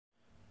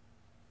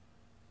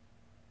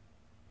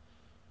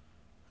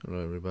Hello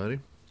everybody,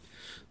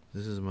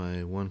 this is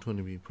my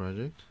 120B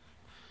project.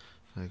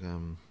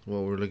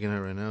 What we're looking at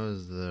right now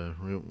is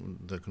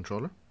the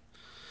controller.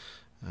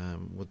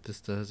 What this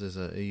does is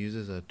it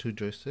uses two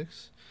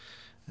joysticks,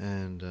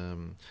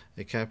 and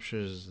it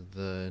captures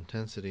the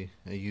intensity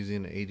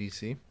using an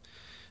ADC,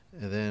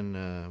 and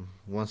then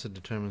once it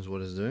determines what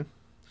it's doing,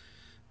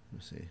 let me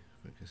see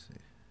if I can see.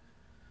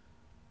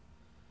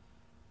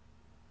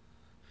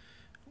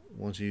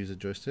 Once you use a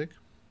joystick,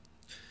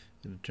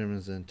 it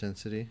determines the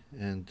intensity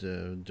and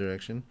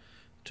direction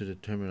to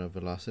determine a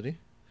velocity.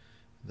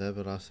 That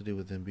velocity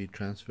would then be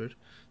transferred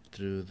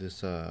through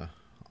this RF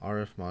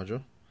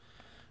module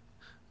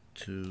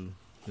to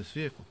this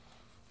vehicle.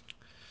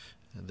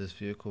 And this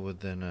vehicle would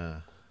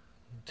then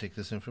take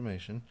this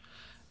information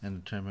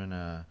and determine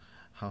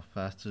how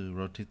fast to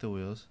rotate the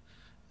wheels,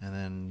 and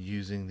then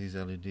using these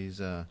LEDs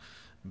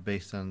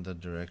based on the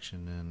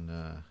direction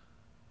and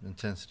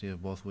intensity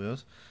of both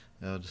wheels,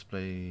 it'll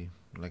display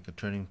like a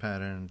turning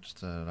pattern,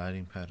 just a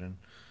lighting pattern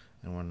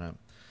and whatnot.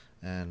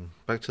 And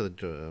back to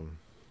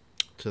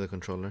the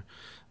controller,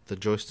 the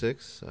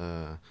joysticks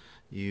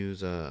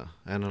use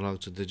analog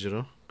to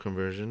digital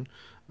conversion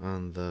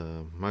on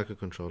the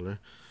microcontroller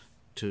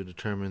to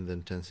determine the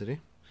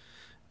intensity.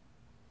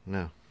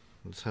 Now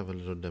let's have a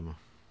little demo.